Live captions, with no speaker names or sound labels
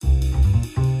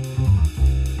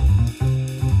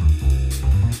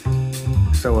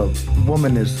So a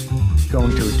woman is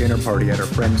going to a dinner party at her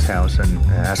friend's house and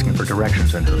asking for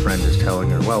directions, and her friend is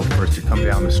telling her, well, first you come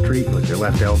down the street with your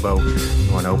left elbow,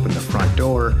 you want to open the front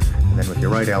door, and then with your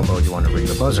right elbow, you want to ring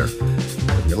the buzzer.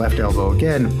 With your left elbow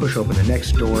again, push open the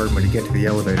next door, and when you get to the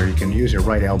elevator, you can use your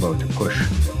right elbow to push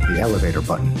the elevator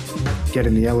button. Get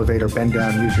in the elevator, bend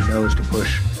down, use your nose to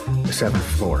push the 7th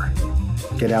floor.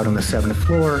 Get out on the 7th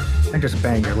floor and just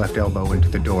bang your left elbow into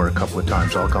the door a couple of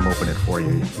times. I'll come open it for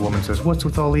you. The woman says, what's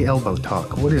with all the elbow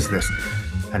talk? What is this?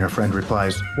 And her friend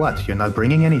replies, what? You're not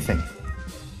bringing anything.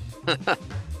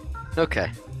 Okay.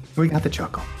 We got the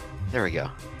chuckle. There we go.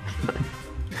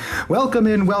 Welcome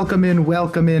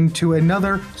in to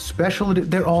another special.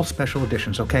 They're all special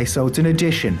editions, okay? So it's an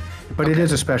edition, but It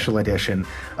is a special edition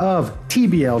of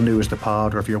TBL News, the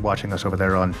pod, or if you're watching us over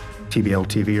there on TBL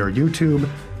TV or YouTube,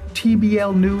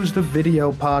 TBL News, the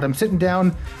video pod. I'm sitting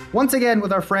down once again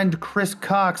with our friend Chris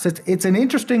Cox. It's an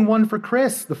interesting one for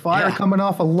Chris. The Fire coming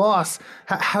off a loss.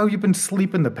 How you been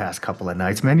sleeping the past couple of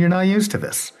nights, man? You're not used to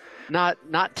this. Not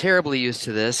terribly used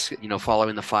to this.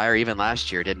 Following the Fire, even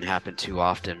last year, didn't happen too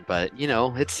often. But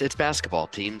it's basketball.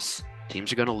 Teams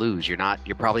are going to lose. You're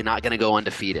probably not going to go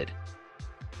undefeated.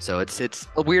 So it's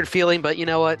a weird feeling, but you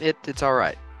know what? It's all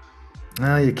right.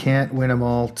 No, you can't win them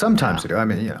all. Sometimes you do. I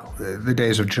mean, the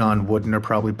days of John Wooden are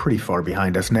probably pretty far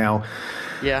behind us now.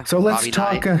 Yeah. So let's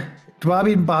talk.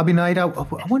 Bobby Knight. I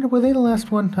wonder, were they the last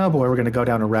one? Oh boy, we're going to go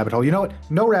down a rabbit hole. You know what?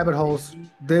 No rabbit holes.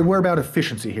 We're about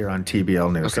efficiency here on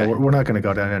TBL News. Okay. So we're not going to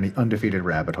go down any undefeated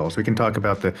rabbit holes. We can talk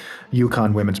about the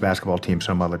UConn women's basketball team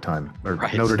some other time. Or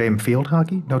right. Notre Dame field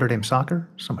hockey? Notre Dame soccer?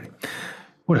 Somebody.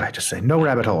 What did I just say? No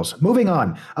rabbit holes. Moving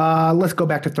on. Let's go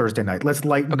back to Thursday night. Let's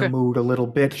lighten the mood a little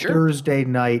bit. Sure. Thursday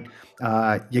night,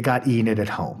 you got Enid at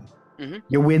home. Mm-hmm.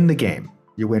 You win the game.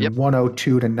 You win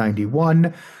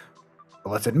 102-91. But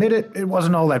let's admit it, it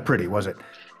wasn't all that pretty, was it?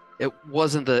 It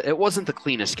wasn't the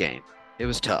cleanest game. It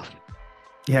was tough.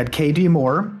 You had KD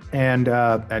Moore and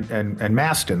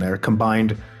Maston there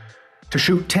combined to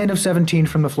shoot 10 of 17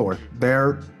 from the floor.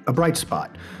 They're a bright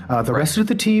spot. The rest of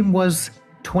the team was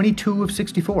 22 of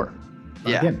 64.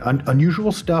 Yeah. Again,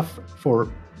 unusual stuff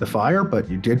for the Fire, but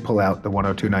you did pull out the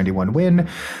 102-91 win.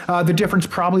 The difference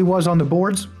probably was on the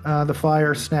boards. The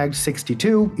Fire snagged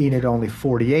 62, Enid only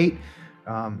 48.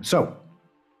 So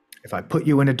if I put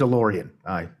you in a DeLorean,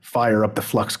 I fire up the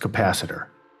flux capacitor,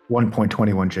 1.21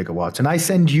 gigawatts, and I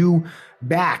send you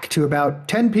back to about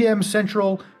 10 p.m.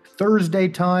 Central Thursday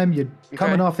time. You're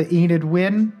coming off the Enid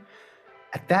win.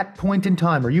 At that point in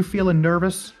time, are you feeling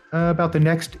nervous about the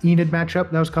next Enid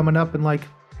matchup that was coming up in like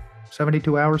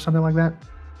 72 hours, something like that?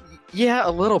 Yeah,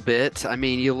 a little bit. I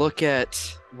mean, you look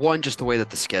at just the way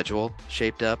that the schedule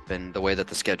shaped up and the way that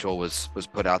the schedule was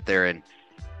put out there, and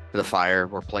the Fire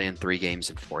were playing 3 games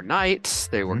in 4 nights.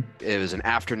 It was an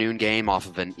afternoon game off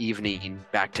of an evening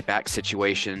back-to-back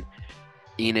situation.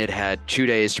 Enid had 2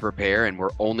 days to prepare, and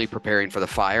were only preparing for the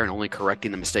Fire and only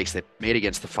correcting the mistakes they made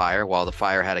against the Fire, while the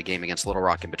Fire had a game against Little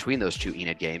Rock in between those 2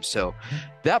 Enid games. So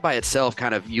that by itself,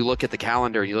 kind of, you look at the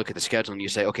calendar, you look at the schedule, and you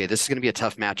say, okay, this is going to be a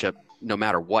tough matchup no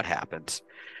matter what happens.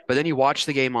 But then you watch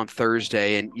the game on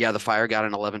Thursday, and the Fire got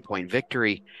an 11-point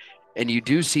victory, and you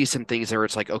do see some things there where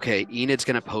it's like, okay, Enid's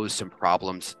going to pose some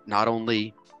problems, not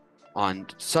only on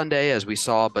Sunday, as we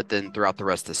saw, but then throughout the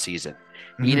rest of the season.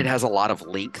 Enid has a lot of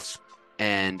length,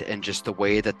 and just the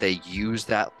way that they use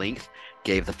that length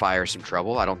gave the Fire some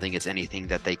trouble. I don't think it's anything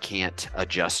that they can't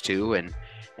adjust to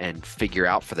and figure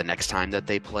out for the next time that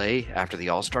they play after the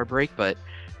All-Star break. But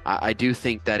I do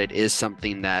think that it is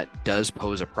something that does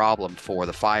pose a problem for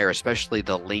the Fire, especially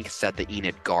the lengths that the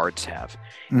Enid guards have.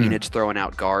 Enid's throwing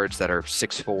out guards that are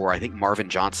 6'4". I think Marvin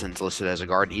Johnson's listed as a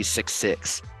guard, and he's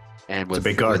 6'6", and with, a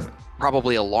big guard. With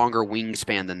probably a longer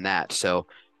wingspan than that. So,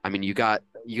 I mean, you got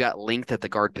length at the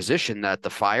guard position that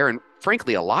the Fire, and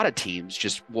frankly, a lot of teams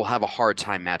just will have a hard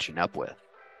time matching up with.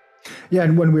 Yeah,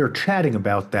 and when we were chatting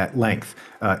about that length,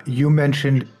 you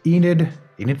mentioned Enid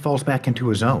falls back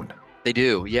into a zone. They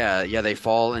do, yeah. They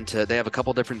have a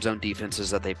couple different zone defenses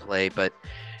that they play, but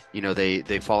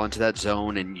they fall into that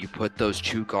zone, and you put those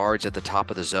 2 guards at the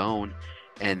top of the zone,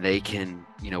 and they can,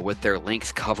 with their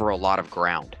length, cover a lot of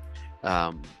ground.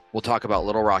 We'll talk about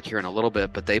Little Rock here in a little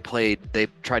bit, but they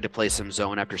tried to play some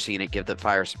zone after seeing it give the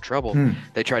Fire some trouble.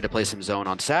 They tried to play some zone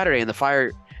on Saturday, and the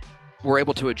Fire were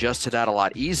able to adjust to that a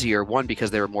lot easier. 1,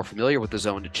 because they were more familiar with the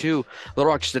zone. 2,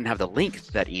 Little Rock just didn't have the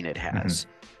length that Enid has.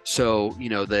 So,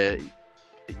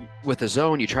 with the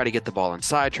zone, you try to get the ball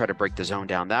inside, try to break the zone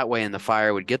down that way, and the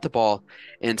Fire would get the ball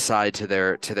inside to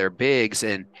their bigs,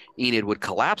 and Enid would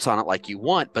collapse on it like you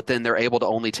want, but then they're able to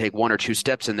only take 1 or 2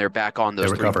 steps, and they're back on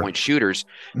those 3-point shooters.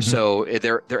 So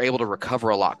they're able to recover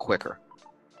a lot quicker.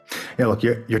 Yeah, look,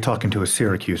 you're talking to a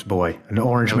Syracuse boy, an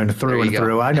Orangeman Oh, there through you and go.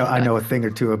 through. I know a thing or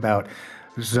two about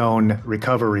zone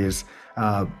recoveries,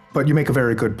 but you make a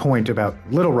very good point about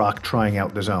Little Rock trying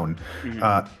out the zone.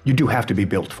 Mhm. You do have to be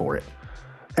built for it,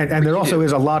 and there You also do.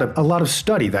 is a lot of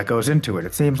study that goes into it.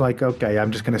 It seems like okay,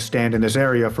 I'm just going to stand in this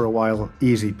area for a while,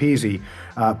 easy peasy,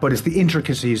 but it's the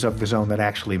intricacies of the zone that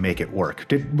actually make it work.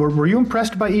 Were you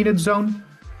impressed by Enid's zone?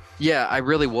 Yeah, I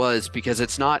really was because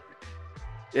it's not,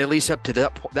 at least up to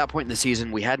that point in the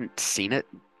season, we hadn't seen it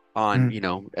on,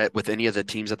 Mm, with any of the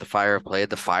teams that the Fire have played.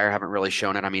 The Fire haven't really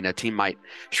shown it. I mean, a team might,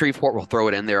 Shreveport will throw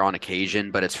it in there on occasion,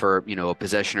 but it's for, a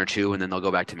possession or two, and then they'll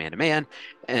go back to man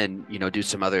and, do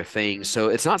some other things. So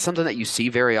it's not something that you see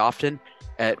very often.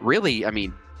 Really, I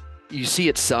mean, you see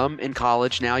it some in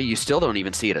college now. You still don't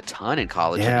even see it a ton in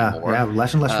college yeah, anymore. yeah,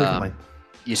 less and less frequently. Um,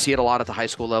 you see it a lot at the high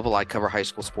school level. I cover high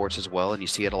school sports as well, and you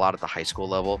see it a lot at the high school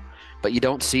level, but you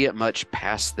don't see it much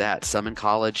past that. Some in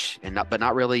college, but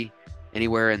not really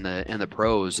anywhere in the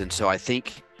pros. And so I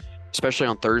think, especially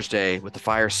on Thursday, with the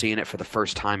Fire seeing it for the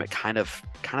first time, it kind of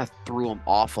threw them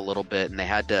off a little bit, and they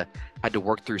had to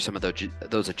work through some of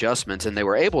those adjustments, and they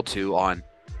were able to on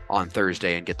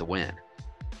Thursday and get the win.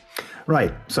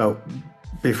 Right. So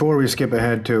before we skip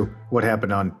ahead to what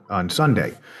happened on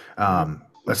Sunday,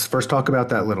 let's first talk about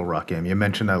that Little Rock game. You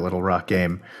mentioned that Little Rock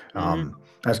game.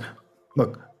 As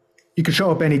look, you could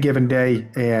show up any given day,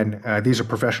 and these are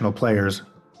professional players.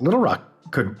 Little Rock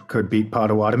could beat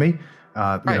Potawatomi.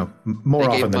 Right. More They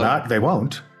often gave than them not, they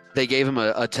won't. they gave him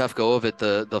a tough go of it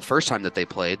the first time that they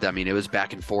played. I mean, it was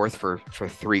back and forth for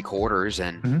 3 quarters,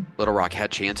 and Little Rock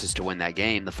had chances to win that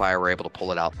game. The Fire were able to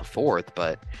pull it out in the fourth,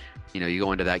 but you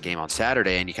go into that game on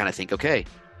Saturday and you kind of think, okay,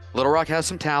 Little Rock has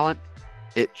some talent.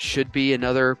 It should be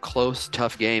another close,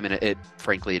 tough game, and it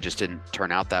frankly it just didn't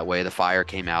turn out that way. The Fire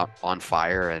came out on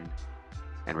fire and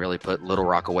really put Little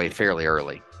Rock away fairly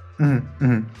early.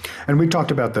 And we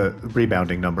talked about the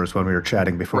rebounding numbers when we were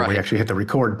chatting before we Right. actually hit the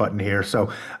record button here. So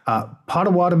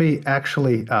Potawatomi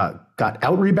actually got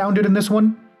out rebounded in this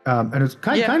one. And it's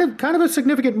Yeah. kind of a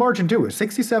significant margin too. It's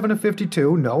 67 to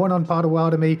 52. No one on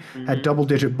Potawatomi had double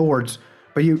digit boards.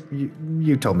 But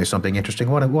you told me something interesting.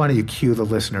 Why don't you cue the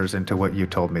listeners into what you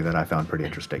told me that I found pretty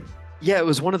interesting? Yeah, it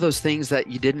was one of those things that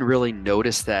you didn't really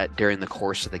notice that during the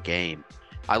course of the game.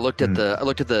 I looked at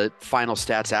the final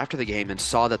stats after the game and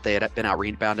saw that they had been out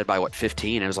rebounded by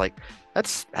 15. And I was like,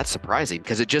 that's surprising,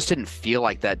 because it just didn't feel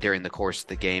like that during the course of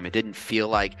the game. It didn't feel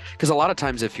like, because a lot of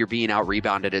times if you're being out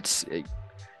rebounded, it's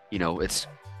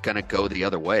gonna go the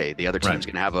other way. The other team's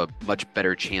gonna have a much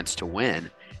better chance to win.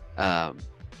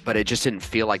 But it just didn't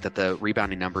feel like that the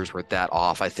rebounding numbers were that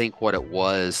off. I think what it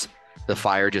was, the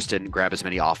Fire just didn't grab as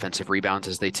many offensive rebounds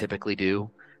as they typically do.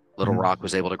 Little Rock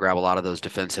was able to grab a lot of those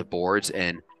defensive boards,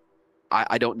 and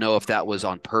I don't know if that was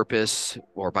on purpose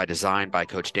or by design by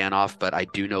Coach Danoff, but I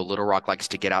do know Little Rock likes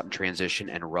to get out in transition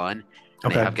and run,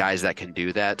 and they have guys that can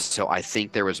do that. So I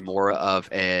think there was more of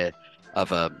a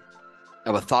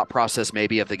thought process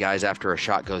maybe of the guys after a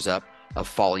shot goes up of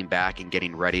falling back and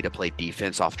getting ready to play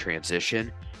defense off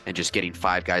transition and just getting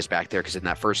 5 guys back there, because in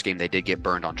that first game they did get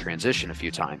burned on transition a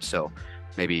few times. So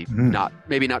maybe not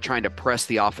trying to press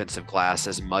the offensive glass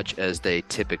as much as they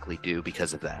typically do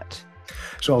because of that.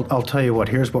 So I'll tell you what,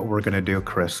 here's what we're going to do,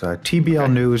 Chris.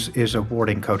 TBL News is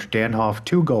awarding Coach Danhoff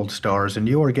 2 gold stars, and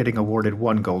you are getting awarded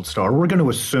 1 gold star. We're going to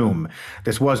assume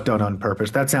this was done on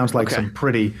purpose. That sounds like some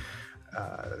pretty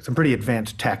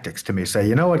advanced tactics to me. Say,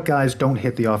 you know what, guys, don't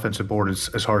hit the offensive board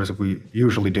as hard as we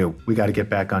usually do. We got to get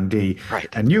back on D. Right.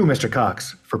 And you, Mr.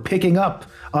 Cox, for picking up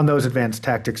on those advanced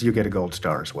tactics, you get a gold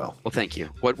star as well. Well, thank you.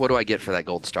 What do I get for that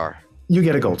gold star? You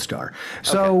get a gold star.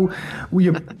 So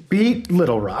you beat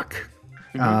Little Rock.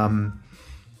 You're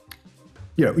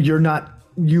not,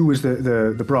 you as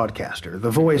the broadcaster,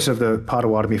 the voice of the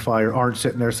Potawatomi Fire, aren't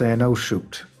sitting there saying, oh,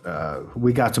 shoot,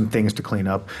 we got some things to clean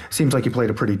up. Seems like you played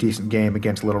a pretty decent game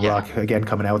against Little Rock, again,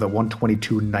 coming out with a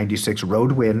 122-96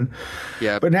 road win.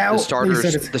 Yeah, but now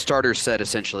the starters said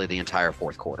essentially the entire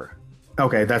fourth quarter.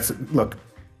 Okay, look.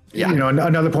 Yeah.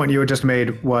 Another point you had just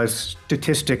made was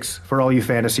statistics for all you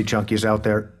fantasy junkies out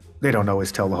there. They don't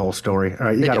always tell the whole story. All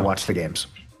right, you got to watch the games.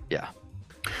 Yeah.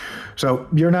 So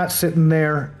you're not sitting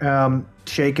there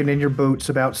shaking in your boots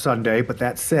about Sunday, but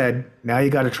that said, now you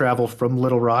got to travel from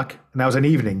Little Rock, and that was an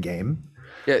evening game.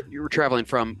 Yeah, you were traveling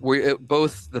from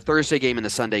both the Thursday game and the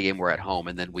Sunday game were at home,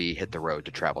 and then we hit the road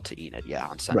to travel to Enid. Yeah,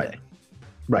 on Sunday.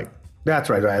 Right. That's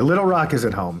right. Little Rock is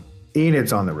at home.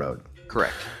 Enid's on the road.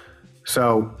 Correct.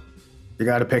 So you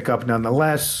got to pick up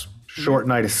nonetheless. Short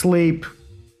night of sleep.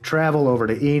 Travel over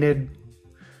to Enid.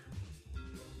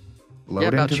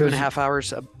 About 2.5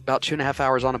 hours. About 2.5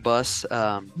 hours on a bus.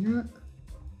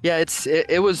 Yeah,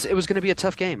 it was going to be a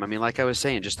tough game. I mean, like I was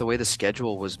saying, just the way the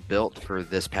schedule was built for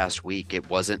this past week, that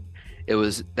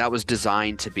was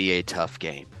designed to be a tough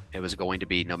game. It was going to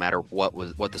be no matter what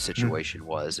the Mm. situation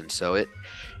was, and so it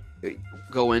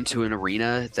go into an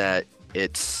arena that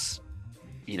it's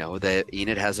that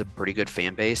Enid has a pretty good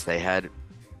fan base. They had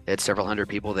several hundred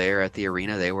people there at the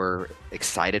arena. They were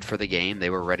excited for the game. They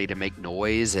were ready to make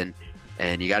noise, and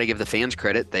you got to give the fans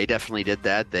credit. They definitely did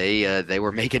that. They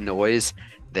were making noise.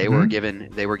 Hmm. They were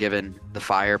giving the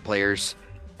Fire players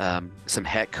some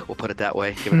heck. We'll put it that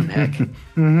way, giving them heck.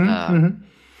 Hmm. Um,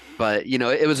 but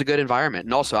it was a good environment.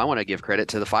 And also, I want to give credit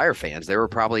to the Fire fans. There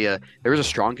was a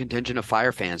strong contingent of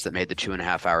Fire fans that made the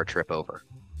 2.5 hour trip over.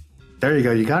 There you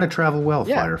go. You got to travel well,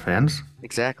 Yeah, Fire fans.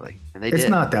 exactly, and they It's did.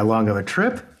 not that long of a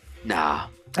trip. Nah,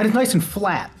 And it's nice and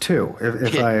flat, too.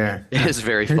 If it, I, it is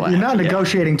very you're flat. not Yeah.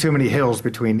 negotiating too many hills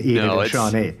between Enid No, and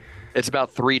Shawnee. it's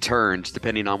about 3 turns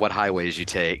depending on what highways you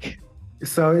take.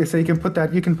 So you can put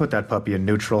that puppy in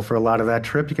neutral for a lot of that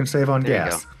trip. You can save on There you go.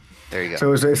 gas. There you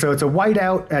go. So it's a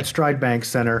whiteout at Stride Bank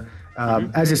Center. Hmm.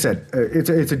 As you said, it's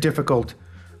a difficult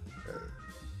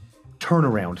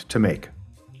turnaround to make.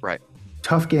 Right.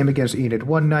 Tough game against Enid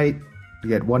one night. You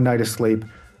get one night of sleep.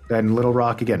 Then Little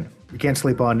Rock again. You can't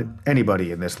sleep on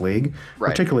anybody in this league, Right.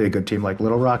 particularly a good team like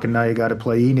Little Rock. And now you got to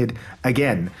play Enid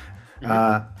again.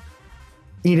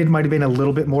 Enid might have been a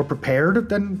little bit more prepared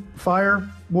than Fire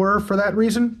were for that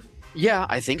reason. Yeah,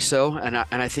 I think so. And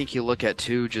I think you look at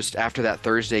too, just after that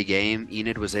Thursday game,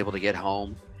 Enid was able to get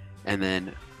home, and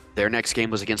then their next game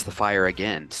was against the Fire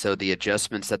again. So the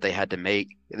adjustments that they had to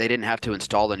make, they didn't have to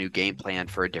install a new game plan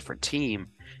for a different team.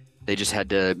 They just had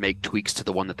to make tweaks to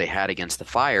the one that they had against the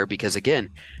Fire because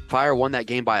again, Fire won that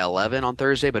game by 11 on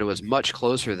Thursday, but it was much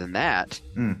closer than that.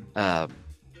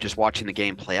 Just watching the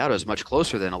game play out, it was much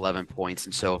closer than 11 points.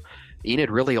 And so Enid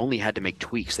really only had to make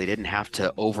tweaks. They didn't have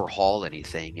to overhaul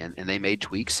anything, and they made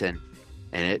tweaks, and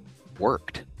it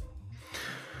worked.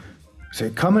 So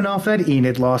coming off that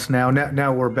Enid loss now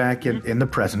we're back in the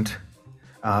present,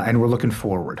 and we're looking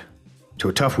forward to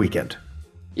a tough weekend.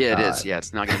 Yeah, it is. Yeah,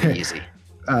 it's not going to be easy.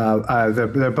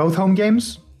 They're both home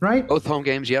games, right? Both home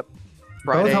games, yep.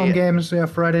 Both home Friday, games, yeah,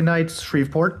 Friday nights,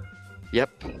 Shreveport. yep.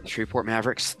 Shreveport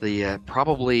Mavericks, the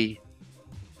probably,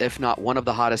 if not one of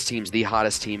the hottest teams, the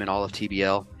hottest team in all of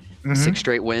TBL. 6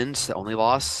 straight wins. The only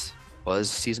loss was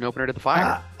season opener to the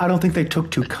Fire. I don't think they took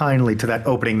too kindly to that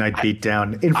opening night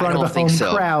beatdown in front of don't the think home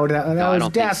so. crowd. That No, I was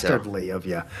don't think so. dastardly of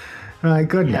you. My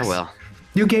goodness. Yeah, well.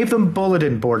 You gave them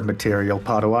bulletin board material,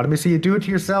 Potawatomi, so you do it to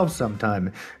yourself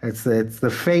sometime. It's the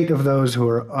fate of those who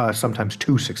are sometimes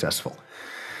too successful.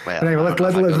 Well, But anyway, I don't know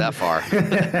if I'd go that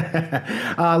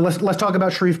far. let's talk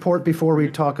about Shreveport before we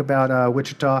talk about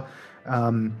Wichita.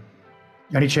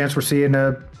 Any chance we're seeing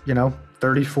a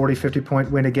 30, 40,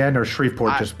 50-point win again, or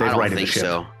Shreveport I they've don't righted the think ship?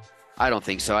 so. I don't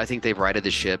think so. I think they've righted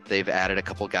the ship. They've added a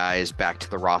couple guys back to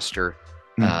the roster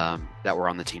that were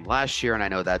on the team last year, and I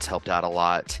know that's helped out a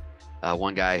lot.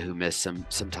 One guy who missed some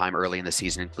time early in the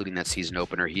season, including that season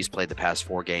opener, he's played the past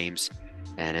 4 games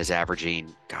and is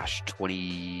averaging,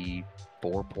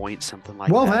 24 points, something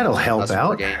like Well, that. that'll in the help last 4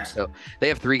 out. games. So they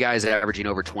have 3 guys averaging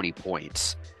over 20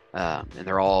 points, and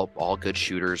they're all good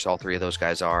shooters. All 3 of those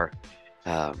guys are.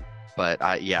 But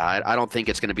I don't think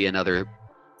it's going to be another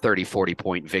 30,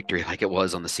 40-point victory like it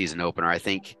was on the season opener. I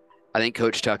think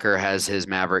Coach Tucker has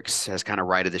kind of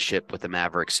righted the ship with the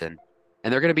Mavericks, and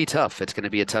they're going to be tough. It's going to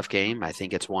be a tough game. I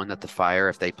think it's one that the Fire,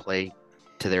 if they play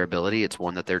to their ability, it's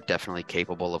one that they're definitely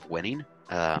capable of winning.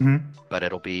 But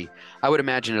I would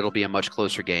imagine it'll be a much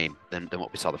closer game than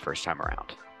what we saw the first time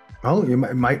around. Well, you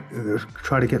might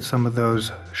try to get some of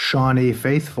those Shawnee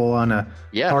faithful on a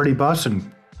Yeah. party bus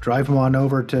and drive them on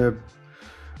over to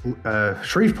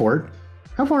Shreveport.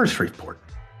 How far is Shreveport?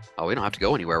 Oh, we don't have to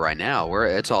go anywhere right now.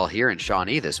 It's all here in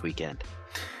Shawnee this weekend.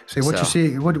 See what you So-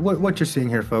 see. What you're seeing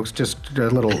here, folks. Just a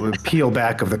little peel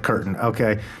back of the curtain.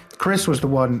 Okay, Chris was the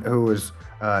one who was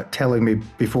telling me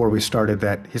before we started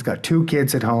that he's got 2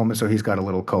 kids at home, so he's got a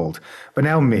little cold. But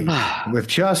now me, with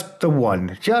just the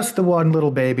one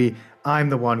little baby, I'm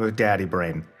the one with daddy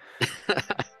brain.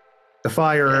 The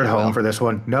Fire are at home well. for this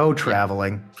one. No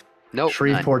traveling. Nope.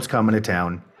 Shreveport's coming to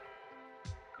town.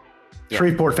 Yeah.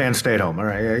 Shreveport fans, stay at home. All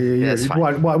right, that's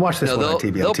fine. watch this No, one on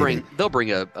TBL they'll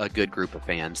bring a good group of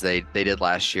fans. They did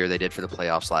last year. They did for the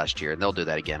playoffs last year, and they'll do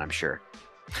that again, I'm sure.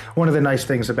 One of the nice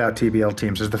things about TBL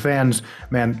teams is the fans,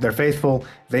 man, they're faithful,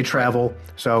 they travel.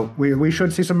 So we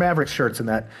should see some Mavericks shirts in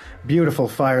that beautiful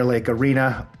Fire Lake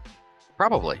Arena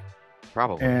Probably.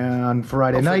 on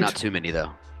Friday Hopefully night. not too many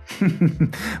though.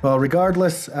 Well,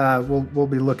 regardless, we'll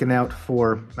be looking out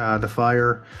for the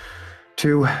Fire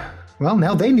to well,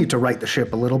 now they need to right the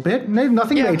ship a little bit.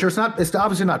 Nothing Yeah. major. It's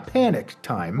obviously not panic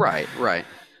time. Right.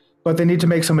 But they need to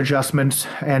make some adjustments.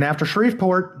 And after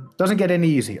Shreveport, doesn't get any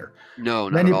easier. No,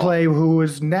 not Then you at all. play who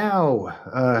is now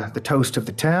the toast of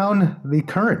the town, the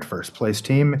current first place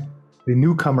team, the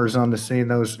newcomers on the scene,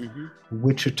 those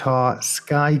Wichita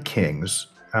Sky Kings.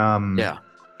 Yeah.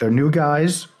 They're new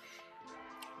guys.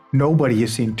 Nobody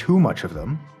has seen too much of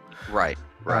them. Right.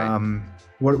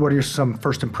 What are some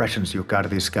first impressions you've got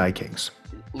of these Sky Kings?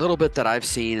 Little bit that I've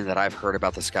seen and that I've heard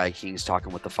about the Sky Kings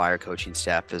talking with the Fire coaching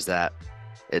staff is that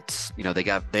it's,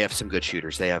 they have some good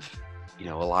shooters. They have, a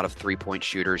lot of 3-point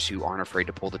shooters who aren't afraid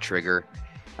to pull the trigger.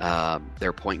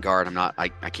 Their point guard, I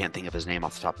can't think of his name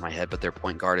off the top of my head, but their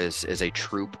point guard is a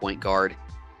true point guard.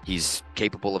 He's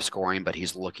capable of scoring, but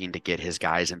he's looking to get his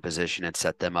guys in position and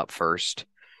set them up first.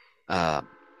 And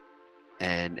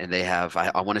they have,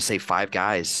 I want to say 5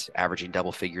 guys averaging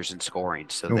double figures in scoring.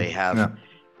 So they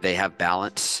have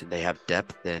balance, and they have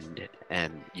depth,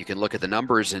 and you can look at the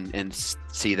numbers and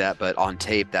see that, but on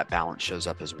tape that balance shows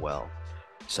up as well.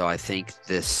 So I think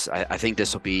this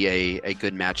will be a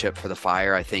good matchup for the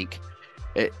Fire. I think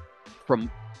from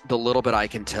the little bit I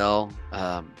can tell,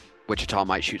 Wichita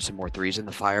might shoot some more threes in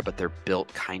the Fire, but they're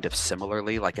built kind of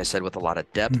similarly, like I said, with a lot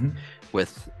of depth,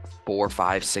 with 4,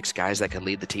 5, 6 guys that can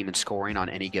lead the team in scoring on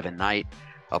any given night.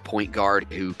 A point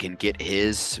guard who can get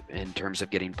his in terms of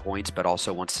getting points, but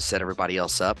also wants to set everybody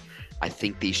else up. I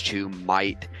think these two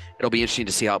it'll be interesting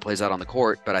to see how it plays out on the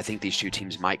court, but I think these two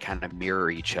teams might kind of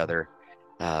mirror each other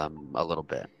a little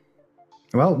bit.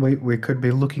 Well, we could be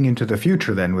looking into the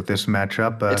future then with this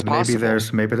matchup. It's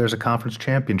possible. Maybe there's a conference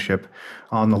championship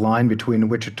on the line between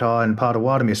Wichita and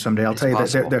Potawatomi someday. I'll tell you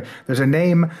that there's a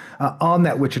name on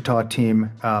that Wichita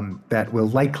team that will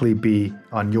likely be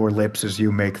on your lips as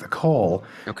you make the call.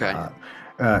 Okay.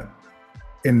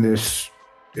 In the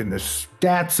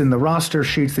stats in the roster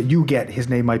sheets that you get, his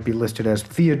name might be listed as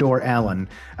Theodore Allen.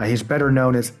 He's better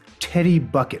known as Teddy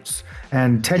Buckets.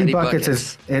 And Teddy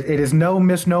Buckets it is no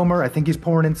misnomer. I think he's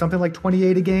pouring in something like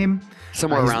 28 a game.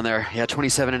 Somewhere around there. Yeah,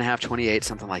 27 and a half, 28,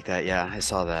 something like that. Yeah, I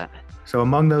saw that. So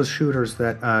among those shooters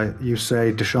that you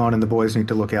say Deshaun and the boys need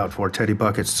to look out for, Teddy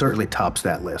Buckets certainly tops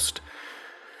that list.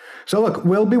 So look,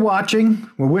 we'll be watching.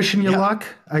 We're wishing you luck.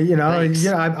 I'm here at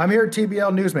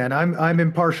TBL Newsman. I'm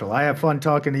impartial. I have fun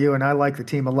talking to you, and I like the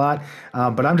team a lot.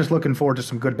 But I'm just looking forward to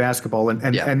some good basketball.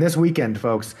 And this weekend,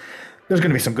 folks, there's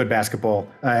going to be some good basketball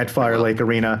at Fire Lake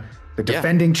Arena. The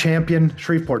defending champion,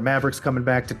 Shreveport Mavericks, coming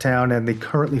back to town, and the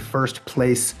currently first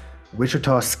place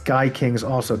Wichita Sky Kings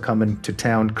also coming to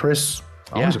town. Chris,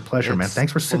 always a pleasure, man.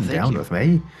 Thanks for sitting down with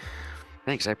me.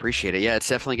 Thanks, I appreciate it. Yeah, it's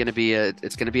definitely going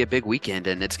to be a big weekend,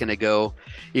 and it's going to go,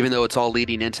 even though it's all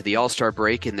leading into the All-Star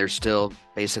break, and there's still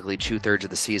basically 2/3 of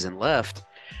the season left.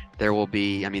 There will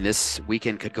be, this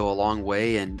weekend could go a long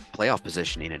way in playoff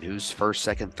positioning and who's first,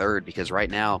 second, third, because right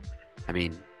now,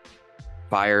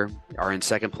 Fire are in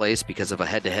second place because of a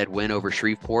head-to-head win over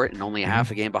Shreveport and only a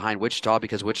half a game behind Wichita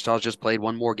because Wichita's just played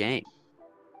one more game.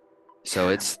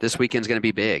 So this weekend's going to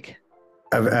be big.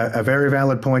 A very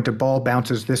valid point. The ball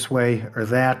bounces this way or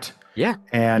that. Yeah.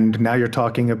 And now you're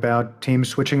talking about teams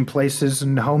switching places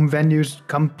and home venues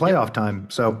come playoff time.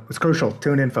 So it's crucial.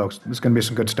 Tune in, folks. There's going to be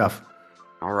some good stuff.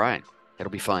 All right. It'll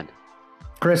be fun.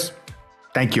 Chris,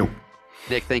 thank you.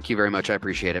 Nick, thank you very much. I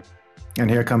appreciate it. And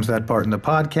here comes that part in the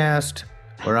podcast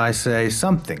where I say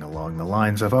something along the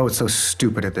lines of, it's so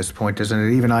stupid at this point, isn't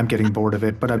it? Even I'm getting bored of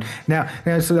it. But now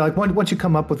so like once you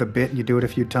come up with a bit and you do it a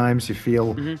few times, you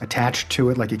feel attached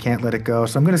to it, like you can't let it go.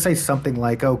 So I'm going to say something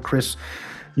like, Chris,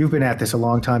 you've been at this a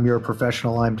long time. You're a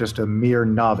professional. I'm just a mere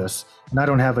novice. And I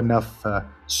don't have enough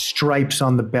stripes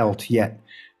on the belt yet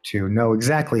to know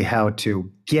exactly how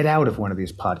to get out of one of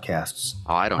these podcasts.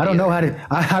 Oh, I don't know how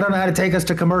to take us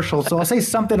to commercial. So I'll say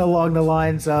something along the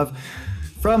lines of,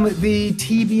 from the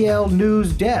TBL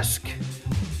News Desk,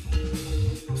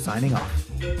 signing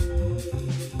off.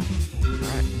 All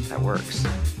right, that works.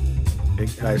 Big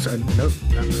guys, I'm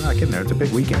not kidding there. It's a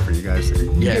big weekend for you guys.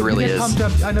 It really is. Pumped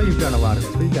up. I know you've done a lot of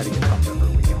this, but you got to get pumped up for a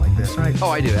weekend like this, right? Oh,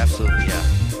 I do, absolutely, yeah.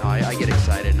 No, I get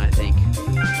excited, and I think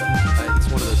it's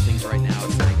one of those things right now.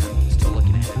 It's like